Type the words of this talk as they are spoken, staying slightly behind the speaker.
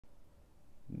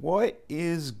What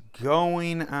is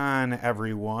going on,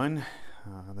 everyone?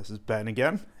 This is Ben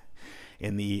again,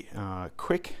 and the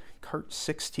quick Kart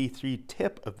 6T3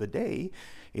 tip of the day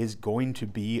is going to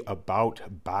be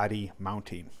about body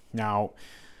mounting. Now,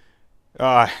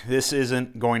 this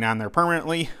isn't going on there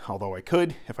permanently, although I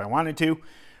could if I wanted to.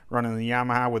 Running the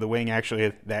Yamaha with a wing,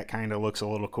 actually, that kind of looks a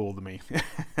little cool to me.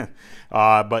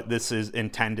 But this is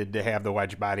intended to have the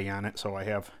wedge body on it, so I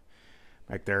have,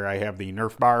 back there, I have the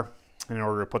Nerf bar in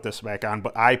order to put this back on,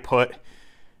 but I put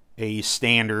a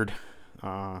standard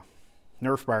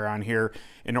Nerf bar on here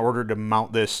in order to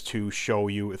mount this to show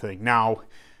you a thing. Now,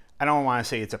 I don't want to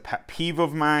say it's a pet peeve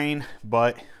of mine,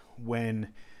 but when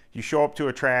you show up to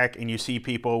a track and you see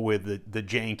people with the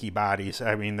janky bodies,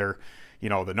 I mean, they're, you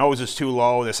know, the nose is too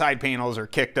low, the side panels are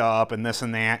kicked up and this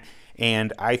and that,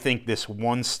 and I think this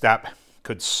one step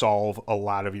could solve a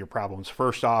lot of your problems.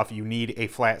 First off, you need a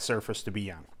flat surface to be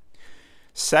on.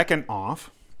 Second off,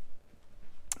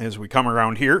 as we come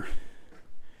around here,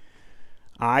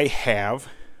 I have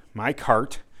my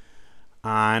cart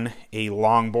on a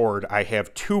long board. I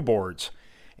have two boards,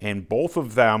 and both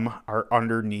of them are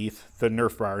underneath the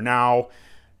Nerf bar. Now,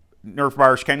 Nerf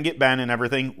bars can get bent and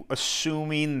everything,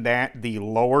 assuming that the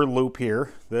lower loop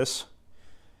here, this,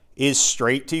 is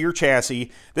straight to your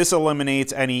chassis. This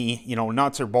eliminates any, you know,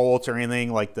 nuts or bolts or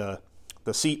anything like the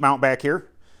seat mount back here.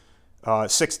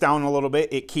 Six down a little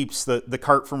bit, it keeps the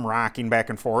cart from rocking back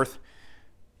and forth.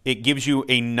 It gives you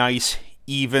a nice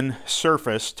even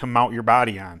surface to mount your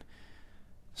body on.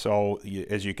 So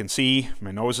as you can see, my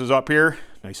nose is up here,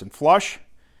 nice and flush.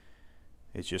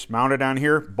 It's just mounted on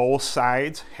here. Both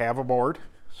sides have a board,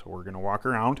 so we're going to walk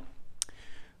around.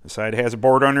 The side has a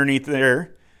board underneath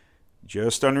there,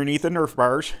 just underneath the Nerf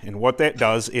bars, and what that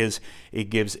does is it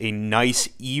gives a nice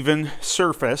even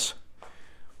surface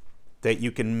that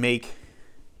you can make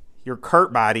your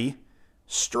cart body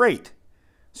straight.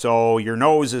 So your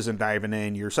nose isn't diving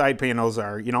in, your side panels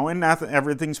are, you know, and nothing,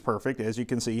 everything's perfect. As you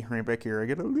can see right back here, I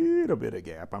get a little bit of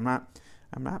gap. I'm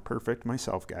not perfect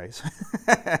myself, guys.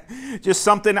 Just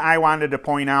something I wanted to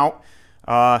point out.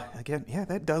 Again, yeah,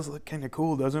 that does look kind of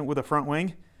cool, doesn't it, with a front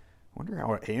wing? Wonder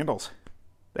how it handles.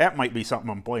 That might be something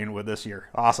I'm playing with this year.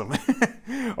 Awesome.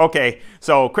 Okay,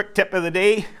 so quick tip of the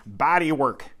day, body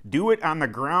work. Do it on the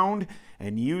ground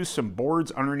and use some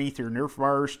boards underneath your Nerf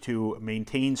bars to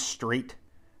maintain straight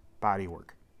body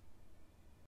work.